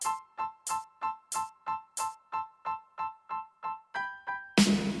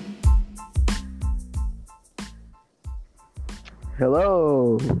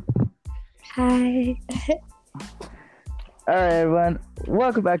Hello. Hi. All right, everyone.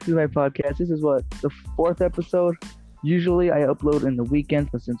 Welcome back to my podcast. This is the fourth episode. Usually I upload in the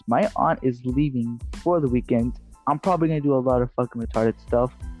weekends, but since my aunt is leaving for the weekend, I'm probably going to do a lot of fucking retarded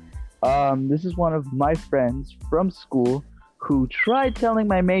stuff. This is one of my friends from school who tried telling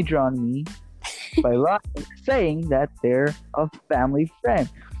my major on me by lying, saying that they're a family friend,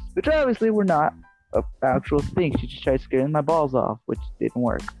 which obviously were not an actual thing. She just tried scaring my balls off, which didn't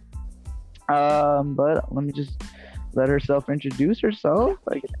work. But let me just let herself introduce herself.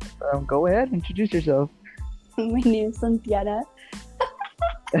 Go ahead, introduce yourself. My name is Antianna.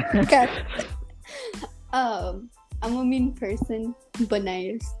 Okay. I'm a mean person, but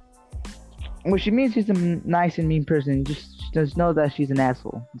nice. Well, she means she's a nice and mean person. Just know that she's an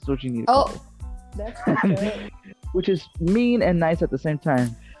asshole. That's what you need to call her. That's good. Which is mean and nice at the same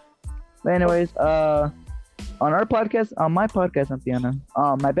time. But anyways, on my podcast, Antianna,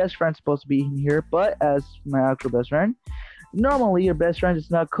 my best friend's supposed to be in here, but as my actual best friend, normally your best friend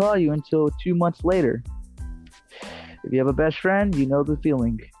does not call you until 2 months later. If you have a best friend, you know the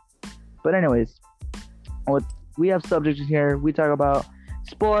feeling. But anyways, we have subjects here. We talk about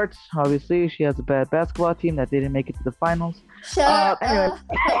sports. Obviously, she has a bad basketball team that didn't make it to the finals. Anyway.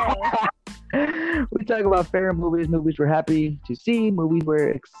 We talk about favorite movies we're happy to see, movies we're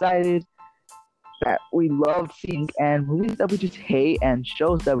excited that we love seeing, and movies that we just hate, and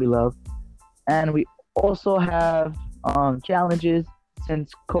shows that we love. And we also have challenges.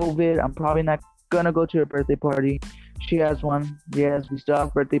 Since COVID, I'm probably not gonna go to her birthday party. She has one. Yes, we still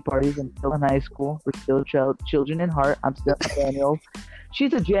have birthday parties. I'm still in high school. We're still children in heart. I'm still Daniel.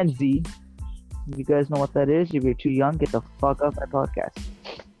 She's a Gen Z. If you guys know what that is, if you're too young, get the fuck off my podcast.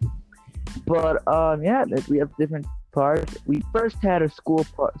 But we have different parts. We first had a school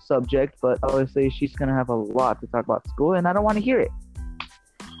subject, but obviously she's gonna have a lot to talk about school, and I don't want to hear it.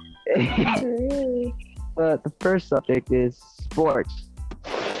 True. But the first subject is sports.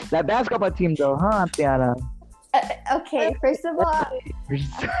 That basketball team, though, huh, Antianna? Okay, first of all,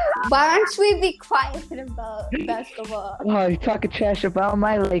 why don't we be quiet about basketball? Oh, you're talking trash about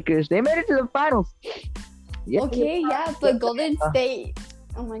my Lakers. They made it to the finals. Yeah, okay, yeah, but Golden State.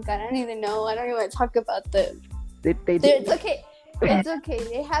 Oh my god, I don't even know. I don't even want to talk about them. It's okay. It's okay.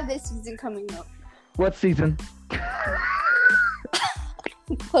 They have this season coming up. What season?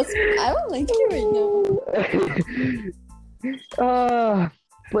 Plus, I don't like you right now.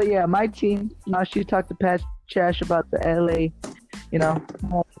 But yeah, my team. She talked to Pat trash about the LA,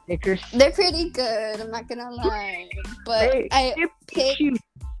 Lakers. They're pretty good. I'm not gonna lie, but I picked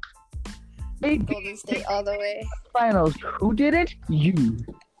Golden State all the way. Finals. Who did it? You.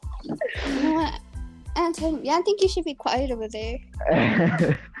 Anton, yeah, I think you should be quiet over there.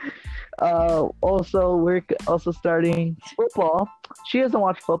 Also, we're also starting football. She doesn't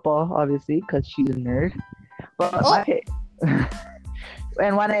watch football, obviously, because she's a nerd. But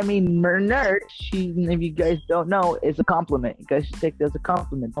and when I mean nerd, if you guys don't know, is a compliment. You guys should take it as a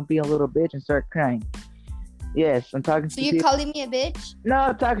compliment. Don't be a little bitch and start crying. Yes, I'm talking to. So you're calling me a bitch? No,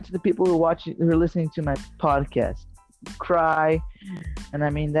 I'm talking to the people who are listening to my podcast. Cry, and I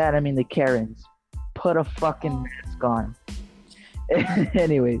mean the Karens. Put a fucking mask on.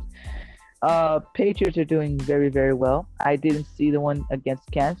 Anyways, Patriots are doing very, very well. I didn't see the one against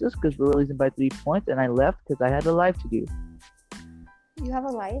Kansas because we're losing by 3 points, and I left because I had a life to do. You have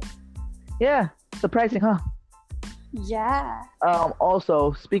a life? Yeah, surprising, huh? Yeah.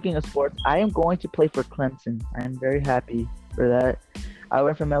 Also, speaking of sports, I am going to play for Clemson. I am very happy for that. I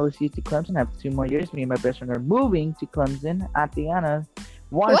went from LSU to Clemson. I have 2 more years. Me and my best friend are moving to Clemson. Antianna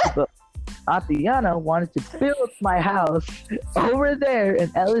wanted to build my house over there in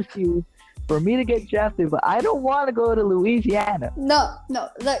LSU for me to get drafted, but I don't want to go to Louisiana. No.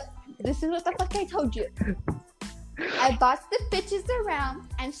 Look, this is what the fuck I told you. I bossed the bitches around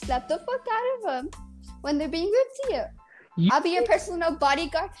and slept the fuck out of them when they're being good to you. I'll be your personal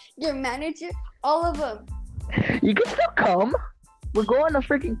bodyguard, your manager, all of them. You can still come. We're going to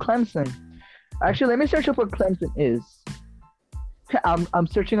freaking Clemson. Actually, let me search up what Clemson is. I'm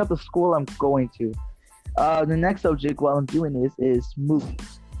searching up the school I'm going to. The next subject while I'm doing this is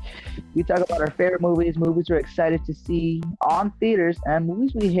movies. We talk about our favorite movies we're excited to see on theaters, and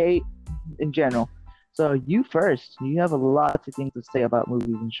movies we hate in general. So you first. You have a lot of things to say about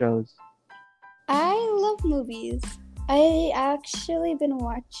movies and shows. I love movies. I actually been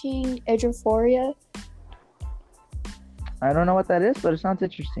watching Euphoria. I don't know what that is, but it sounds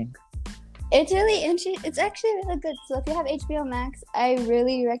interesting. It's really interesting. It's actually really good. So if you have HBO Max, I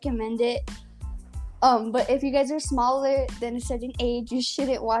really recommend it. But if you guys are smaller than a certain age, you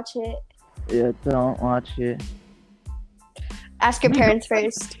shouldn't watch it. Yeah, don't watch it. Ask your parents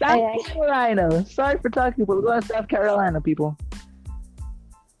first. South Carolina. Sorry for talking, but we're going to South Carolina, people.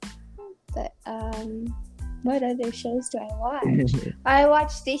 But what other shows do I watch? I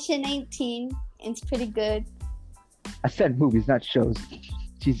watch Station 19. It's pretty good. I said movies, not shows.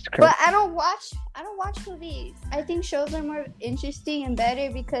 Jesus Christ. But I don't watch movies. I think shows are more interesting and better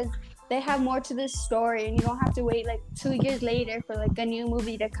because they have more to the story, and you don't have to wait like 2 years later for like a new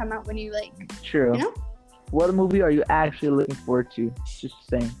movie to come out when you like. True. You know? What movie are you actually looking forward to? Just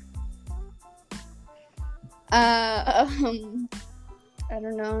saying. I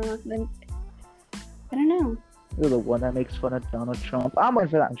don't know. I don't know. You're the one that makes fun of Donald Trump. I'm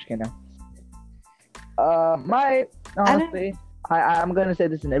waiting for that. I'm just kidding. Honestly, I'm gonna say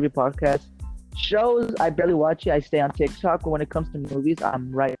this in every podcast. Shows, I barely watch it. I stay on TikTok. But when it comes to movies, I'm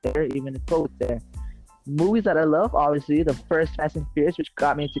right there, even if both there. Movies that I love, obviously, the first Fast and Furious, which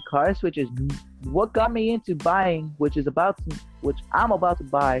got me into cars, which is what got me into buying, which I'm about to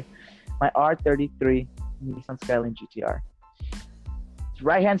buy, my R33 Nissan Skyline GTR. It's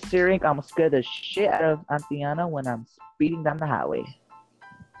right-hand steering. I'm gonna scare the shit out of Antianna when I'm speeding down the highway.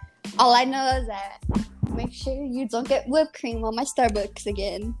 All I know is that make sure you don't get whipped cream on my Starbucks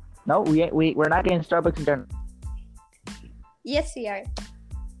again. No, we're not getting Starbucks in general. Yes, we are.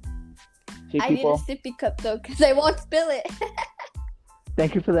 See, I need a sippy cup though, because I won't spill it.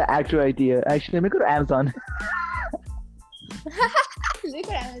 Thank you for the actual idea. Actually, let me go to Amazon. Look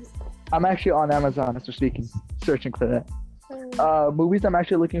at Amazon. I'm actually on Amazon as we're speaking, searching for that. Movies I'm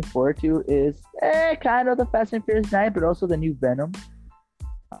actually looking forward to is kind of the Fast and Furious 9, but also the new Venom.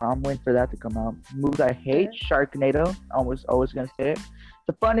 I'm waiting for that to come out. Movies I hate, Sharknado. I was always gonna say it. It's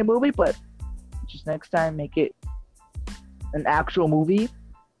a funny movie, but just next time make it an actual movie.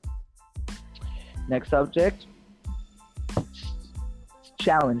 Next subject.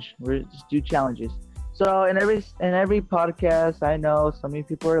 Challenge. We're just do challenges. So in every podcast, I know so many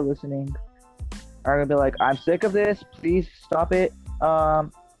people are listening are gonna be like, I'm sick of this. Please stop it. We're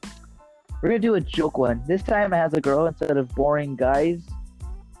gonna do a joke one. This time it has a girl instead of boring guys.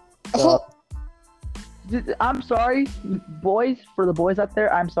 I'm sorry, boys. For the boys out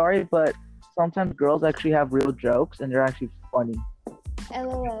there, I'm sorry, but sometimes girls actually have real jokes and they're actually funny.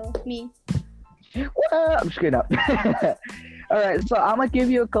 LOL, me. I'm just kidding. Alright, so I'm gonna give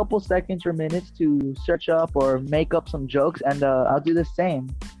you a couple seconds or minutes to search up or make up some jokes, and I'll do the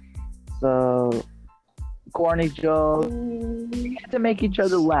same. So, corny jokes. We have to make each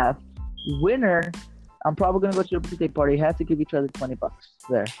other laugh. Winner, I'm probably gonna go to a birthday party. Has to give each other $20.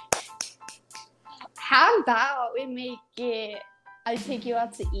 There. How about we make it? I take you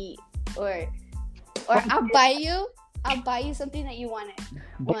out to eat, or I'll buy you something that you want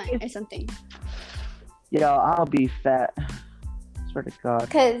or something. Yo, I'll be fat. Swear to God.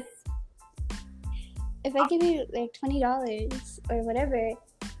 Because if I give you like $20 or whatever,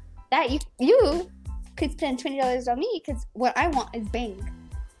 that you could spend $20 on me because what I want is bang.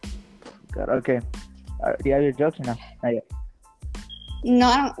 God, okay. Do you have your jokes or no? Not yet. No,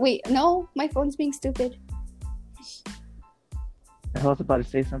 I don't. Wait, no, my phone's being stupid. I was about to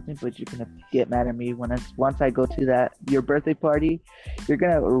say something, but you're gonna get mad at me once I go to your birthday party. You're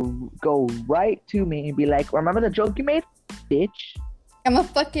gonna go right to me and be like, "Remember the joke you made, bitch?" I'm gonna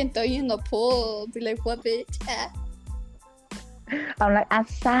fucking throw you in the pool. Be like, "What, bitch?" I'm like, "I'm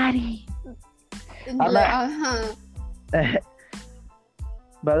sorry." I'm like,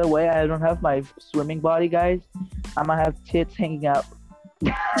 By the way, I don't have my swimming body, guys. I'm gonna have tits hanging out.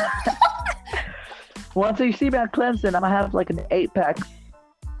 Once you see me on Clemson, I'm gonna have like an 8-pack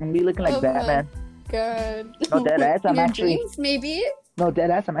and be looking like Batman. God. No, deadass. I'm actually. Dreams, maybe. No,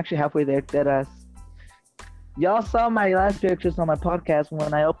 deadass. I'm actually halfway there. Deadass. Y'all saw my last pictures on my podcast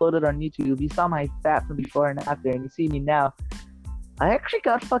when I uploaded on YouTube. You saw my fat from before and after, and you see me now. I actually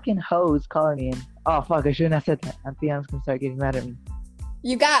got fucking hoes calling me in. Oh fuck! I shouldn't have said that. Antianna's gonna start getting mad at me.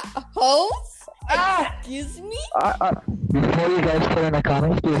 You got hoes? Excuse me? Before you guys put in the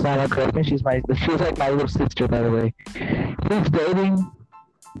comments, please not correct me. She's like my little sister, by the way. She's dating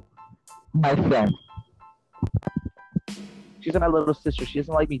my friend. She's my little sister. She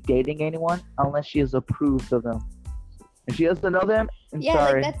doesn't like me dating anyone unless she is approved of them. If she doesn't know them, I'm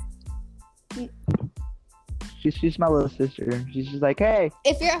sorry. Like that's... She's my little sister. She's just like, hey.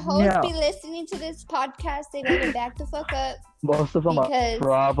 If your hoes be listening to this podcast, they better back the fuck up. Most of them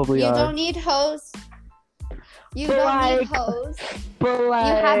probably are. You don't need hoes. You don't need hoes. But like,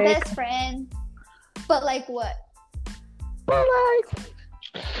 you have best friend. But like what? But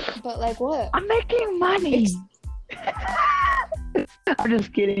like what? I'm making money. I'm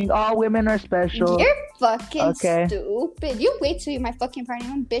just kidding. All women are special. You're fucking Okay. stupid. You wait till you're my fucking partner.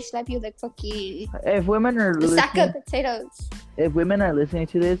 I'm bitch slap you like fucking If women are a sack of listening, potatoes. if women are listening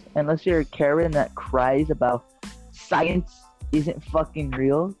to this, unless you're a Karen that cries about science isn't fucking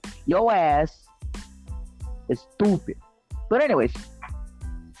real, your ass is stupid. But anyways,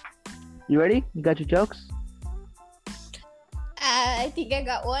 you ready? You got your jokes? I think I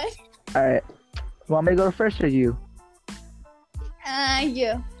got one. All right. You want me to go first or you?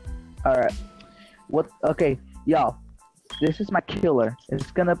 You. All right. What? Okay, y'all. This is my killer.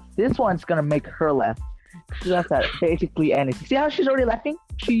 This one's gonna make her laugh. She laughed at basically anything. See how she's already laughing?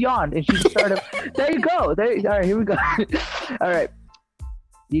 She yawned and she started. There you go. All right, here we go. All right.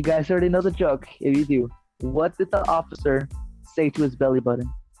 You guys already know the joke. If you do, what did the officer say to his belly button?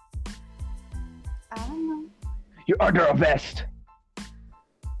 I don't know. You're under a vest.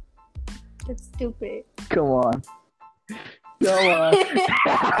 That's stupid. Come on. Go on.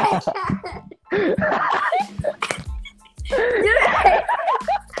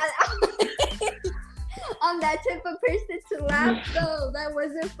 I'm that type of person to laugh though. That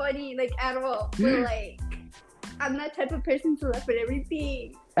wasn't funny like at all. But like I'm that type of person to laugh at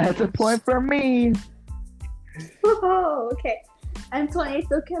everything. That's a point for me. Oh, okay. I'm 20. I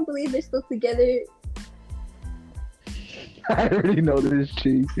still can't believe they're still together. I already know this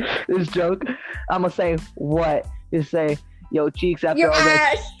joke. I'm gonna say what? You say, yo, Cheeks, after Your all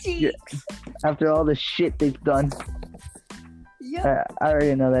that, ass cheeks. after all the shit they've done. Yep. I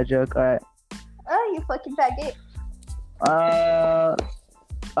already know that joke. All right. Oh, you fucking faggot. Oh,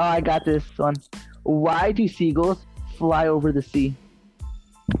 I got this one. Why do seagulls fly over the sea?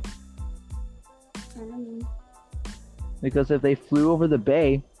 Because if they flew over the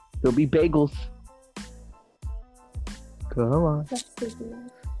bay, there'll be bagels. Come on. That's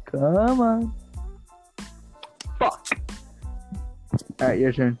stupid. Come on. Fuck. Alright,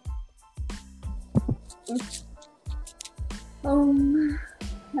 your turn. I don't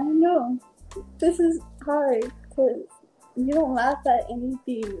know. This is hard because you don't laugh at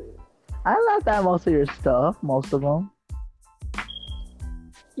anything. I laughed at most of your stuff, most of them.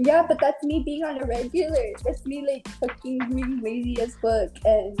 Yeah, but that's me being on a regular. That's me like fucking being lazy as fuck,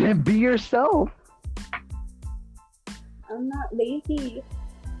 and Then be yourself. I'm not lazy.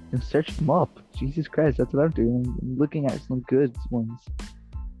 And search them up. Jesus Christ, that's what I'm doing. I'm looking at some good ones.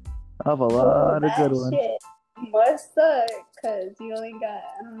 I have a lot of good ones. Shit must suck because you only got,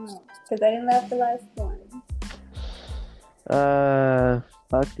 I don't know, because I didn't laugh the last one.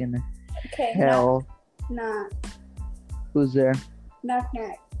 Fucking Okay, hell. knock. Who's there? Knock,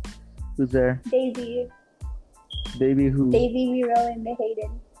 knock. Who's there? Daisy. Baby who? Daisy, we rolling the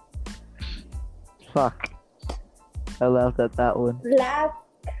Hayden. Fuck. I laughed at that one. Laugh.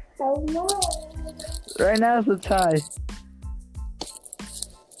 How long? Right now it's a tie.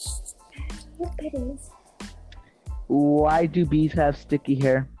 Yep, it is. Why do bees have sticky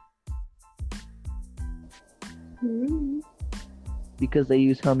hair? Because they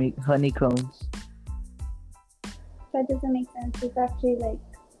use honeycombs. That doesn't make sense. It's actually like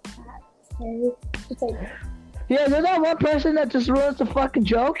that. It's like. Yeah, there's not one person that just ruins the fucking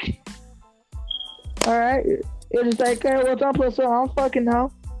joke. Alright. It's like, hey, what's up, plus I don't fucking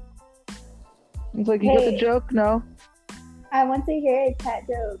know. It's like, you get the joke? No. I want to hear a cat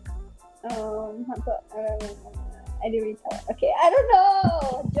joke. I didn't read that. Okay, I don't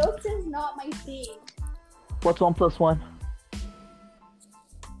know. Jokes is not my thing. What's 1 + 1?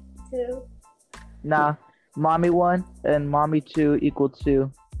 2. Nah. Mommy 1 and mommy 2 equal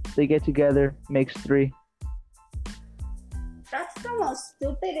 2. They get together, makes 3. That's the most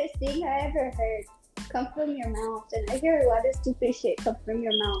stupidest thing I ever heard come from your mouth. And I hear a lot of stupid shit come from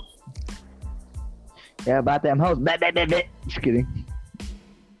your mouth. Yeah, about them hoes. Just kidding.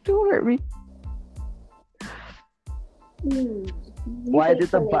 Don't hurt me. Why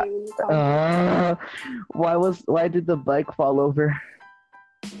did the why did the bike fall over?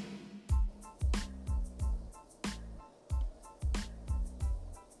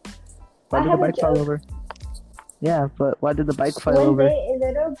 Why did the bike fall over? Yeah, but why did the bike fall over?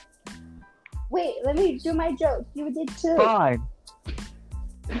 Wait, let me do my joke. You did too. Fine.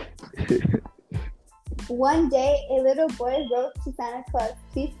 One day, a little boy wrote to Santa Claus,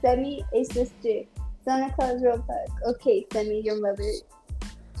 "Please send me a sister." Santa Claus wrote back, "Okay, send me your mother."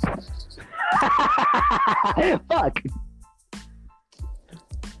 Fuck.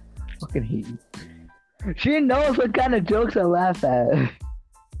 Fucking hate you. She knows what kind of jokes I laugh at.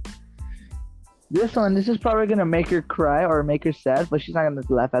 This is probably gonna make her cry or make her sad, but she's not gonna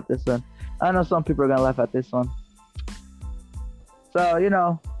laugh at this one. I know some people are gonna laugh at this one.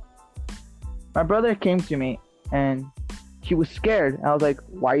 So, my brother came to me and he was scared. And I was like,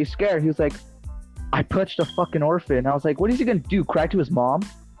 why are you scared? He was like, I punched a fucking orphan. And I was like, what is he gonna do? Cry to his mom?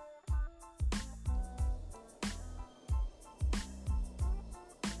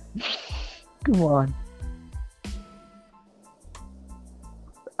 Come on.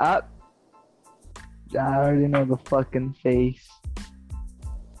 I already know the fucking face.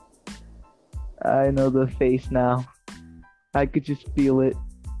 I know the face now. I could just feel it.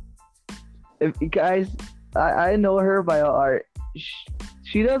 If guys, I know her by art.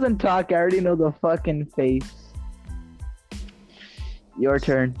 She doesn't talk. I already know the fucking face. Your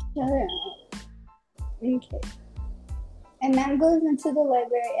turn. Shut up. Okay. A man goes into the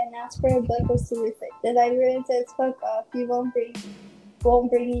library and asks for a book of suicide. The librarian says, "Fuck off. You won't bring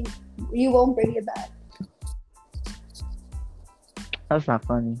it back." That's not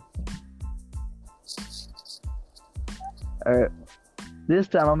funny. Alright. This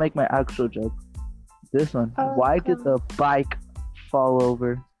time I'll make my actual joke. This one. Oh, Why did the bike fall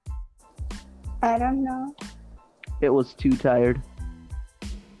over? I don't know. It was too tired.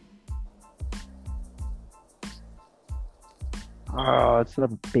 Oh, son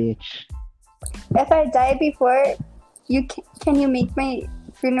of a bitch. If I die before, can you make my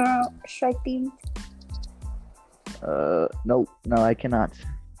funeral Shrek themed? No, I cannot.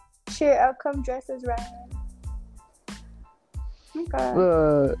 Sure, I'll come dressed as Ryan.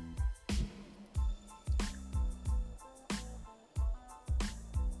 Okay.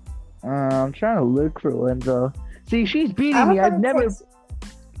 I'm trying to look for one though. See, she's beating me. I'm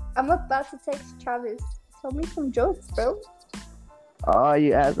about to text Travis. Tell me some jokes, bro. Oh,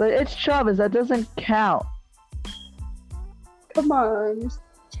 yeah. It's Travis. That doesn't count. Come on,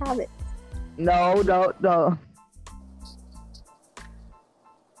 Travis. No.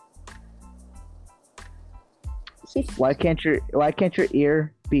 Why can't your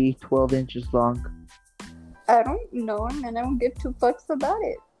ear be 12 inches long? I don't know, and I don't give two fucks about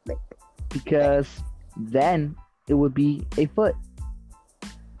it. Because then it would be a foot.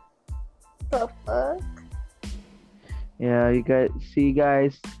 The fuck? Yeah, you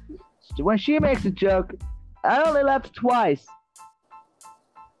guys. When she makes a joke, I only laugh twice.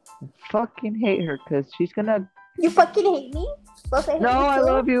 I fucking hate her because she's gonna. You fucking hate me? No, I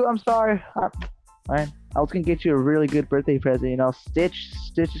love you. I'm sorry. Fine. I was gonna get you a really good birthday present. You know, Stitch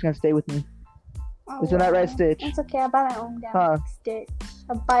is gonna stay with me. Oh, Isn't that right, Stitch? It's okay. I'll buy my own damn Stitch.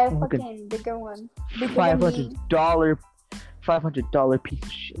 I'll buy a fucking bigger one. $500 piece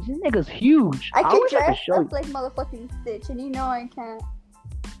of shit. This nigga's huge. I can wish I could dress show you. up like motherfucking Stitch, and you know I can't.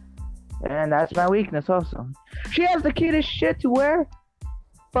 And that's my weakness also. She has the cutest shit to wear.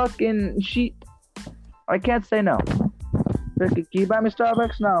 Fucking I can't say no. Can you buy me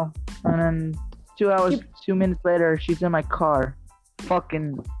Starbucks? No. And then 2 minutes later, she's in my car.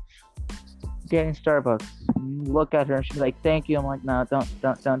 Fucking getting Starbucks. Look at her and she's like, "Thank you." I'm like, "No, don't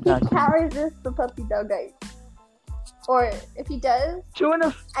touch me." He can't resist the puppy dog, guys. Or if he does, 2 in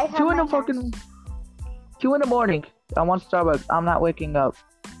the morning. I want Starbucks. I'm not waking up.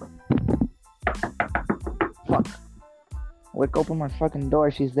 Fuck. Wake open my fucking door.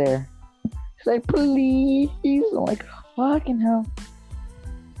 She's there. She's like, "Please." I'm like, fucking hell.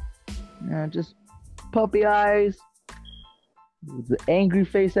 Just puppy eyes. The angry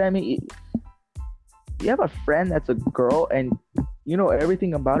face at me. You have a friend that's a girl and you know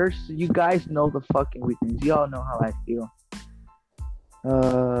everything about her, so you guys know the fucking weakness. Y'all know how I feel.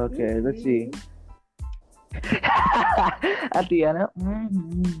 Okay, let's see. Antianna,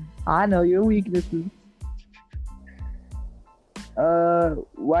 I know your weaknesses.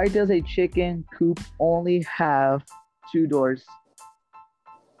 Why does a chicken coop only have 2 doors?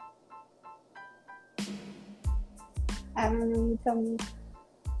 I don't know. You tell me.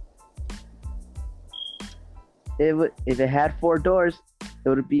 If it had 4 doors, it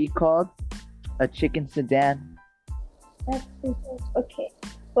would be called a chicken sedan. That's okay.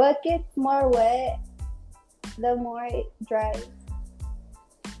 What gets more wet the more it dries?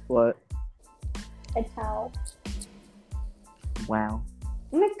 What? A towel. Wow.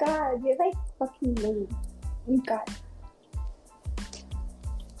 Oh my god, you're like fucking lame. Oh my god.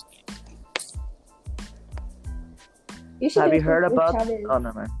 Have you heard about? Oh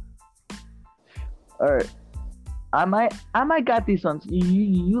no, man. Alright. I might got these ones.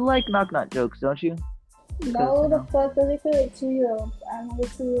 You like knock jokes, don't you? No, the fuck, those are for like 2-year-olds. I'm not a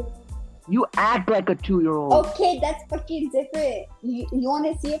 2-year-old. You act like a 2-year-old. Okay, that's fucking different. You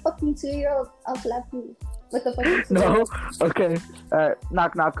want to see a fucking 2-year-old? I'll slap you with a fucking 2-year-old. No? Okay.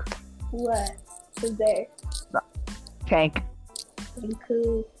 Knock. What? Who's there? Tank.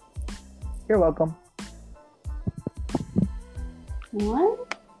 Cool. You're welcome.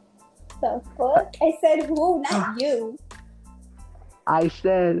 What? The fuck? I said who, not you. I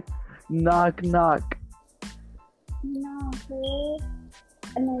said, knock, knock. No, who?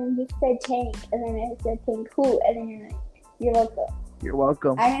 And then you said tank, and then I said thank who, and then you're like, you're welcome. You're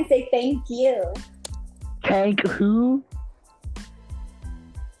welcome. I didn't say thank you. Tank who?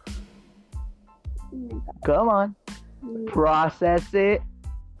 Oh my God. Come on. Process it.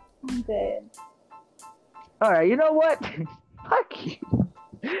 I'm good. Alright, you know what? Fuck you.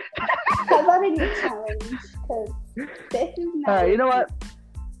 How about a new challenge? Because this is not. Alright, you know what?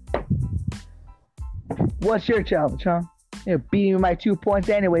 What's your challenge, huh? You're beating me by 2 points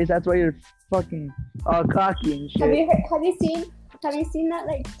anyways, that's why you're fucking all cocky and shit. Have you seen that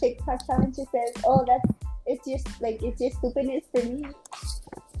like TikTok challenge that says, oh, it's your stupidness for me?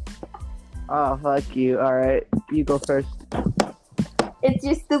 Oh, fuck you. Alright, you go first. It's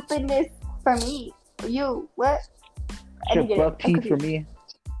your stupidness for me. You, what? It's your fuck teeth for me.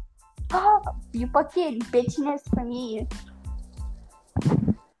 Oh, you fucking bitchness for me.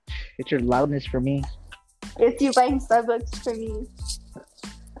 It's your loudness for me. It's you buying Starbucks for me.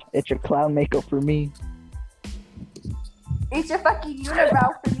 It's your clown makeup for me. It's your fucking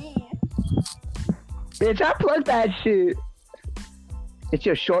unibrow for me. Bitch, I plugged that shit. It's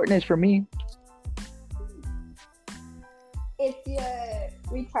your shortness for me. It's your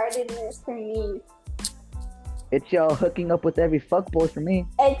retardedness for me. It's your hooking up with every fuckboy for me.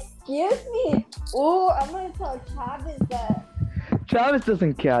 Excuse me. Ooh, I'm gonna tell Travis that. Travis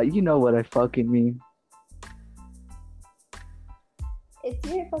doesn't count. You know what I fucking mean. It's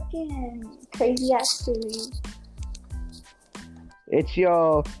your fucking crazy ass for me. It's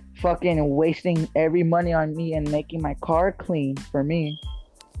your fucking wasting every money on me and making my car clean for me.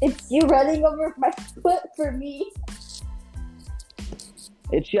 It's you running over my foot for me.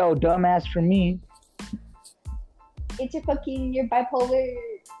 It's your dumbass for me. It's your bipolar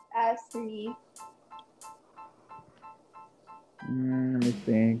ass for me. Let me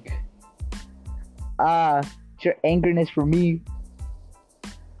think. It's your angerness for me.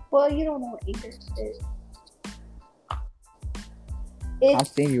 Well, you don't know what anger is. I'm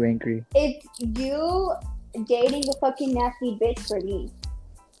seeing you angry. It's you dating a fucking nasty bitch for me.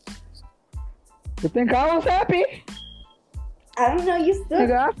 You think I was happy? I don't know, you still...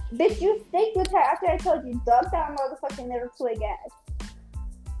 Nigga. Bitch, you stayed with her after I told you, dog down motherfucking little twig ass.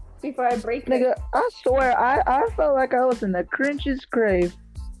 Before I break it. Nigga, I swear, I felt like I was in the Grinch's grave.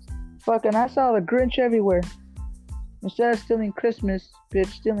 Fucking, I saw the Grinch everywhere. Instead of stealing Christmas, bitch,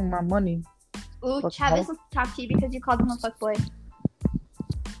 stealing my money. Ooh, Travis wants to talk to you because you called him a fuckboy.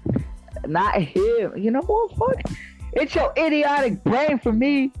 Not him. You know what? Fuck. It's your idiotic brain for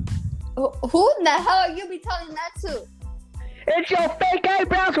me. Who in the hell are you be telling that to? It's your fake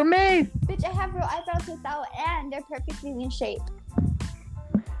eyebrows for me. Bitch, I have real eyebrows without, and they're perfectly in shape.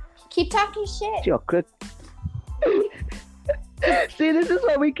 Keep talking shit. It's your cook. See, this is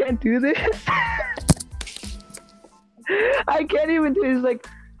why we can't do this. I can't even do this. Like,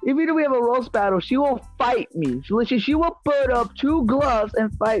 even if we have a roast battle, she will fight me. She will put up 2 gloves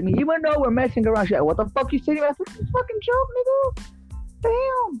and fight me, even though we're messing around. She's like, what the fuck you saying? That's a fucking joke, nigga.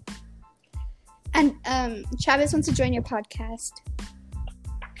 Damn. And Travis wants to join your podcast.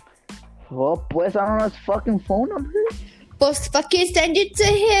 Well, pues, I don't know his fucking phone number. Pues fucking send it to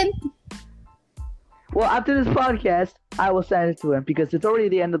him. Well, after this podcast, I will send it to him because it's already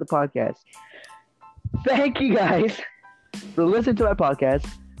the end of the podcast. Thank you guys for listening to my podcast.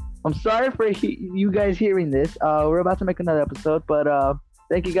 I'm sorry for you guys hearing this. We're about to make another episode, but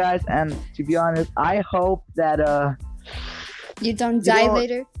thank you guys. And to be honest, I hope that you don't die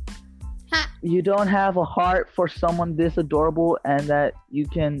later. Ha. You don't have a heart for someone this adorable, and that you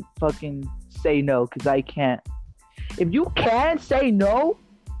can fucking say no, because I can't. If you can't say no,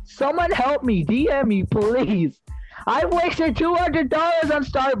 someone help me. DM me, please. I wasted $200 on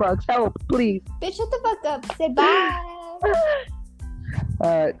Starbucks. Help, please. Bitch, shut the fuck up. Say bye.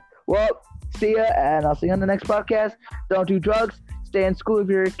 Alright. Well, see ya, and I'll see you on the next podcast. Don't do drugs. Stay in school if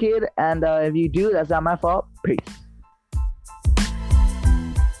you're a kid, and if you do, that's not my fault. Peace.